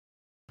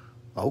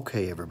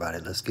Okay, everybody,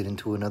 let's get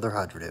into another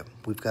hydro dip.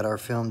 We've got our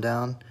film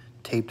down,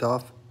 taped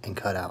off, and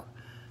cut out.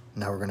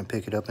 Now we're going to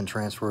pick it up and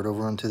transfer it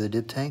over onto the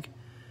dip tank.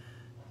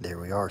 There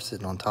we are,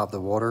 sitting on top of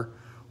the water.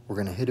 We're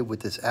going to hit it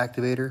with this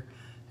activator,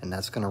 and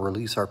that's going to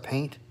release our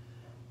paint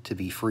to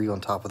be free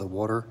on top of the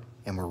water,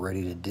 and we're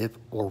ready to dip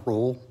or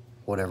roll,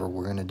 whatever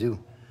we're going to do.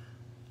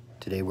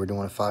 Today we're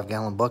doing a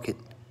 5-gallon bucket,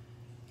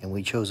 and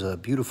we chose a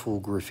beautiful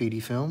graffiti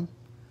film,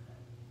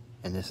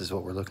 and this is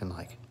what we're looking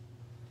like.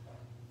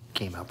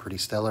 Came out pretty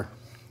stellar.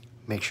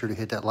 Make sure to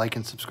hit that like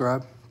and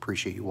subscribe.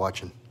 Appreciate you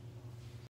watching.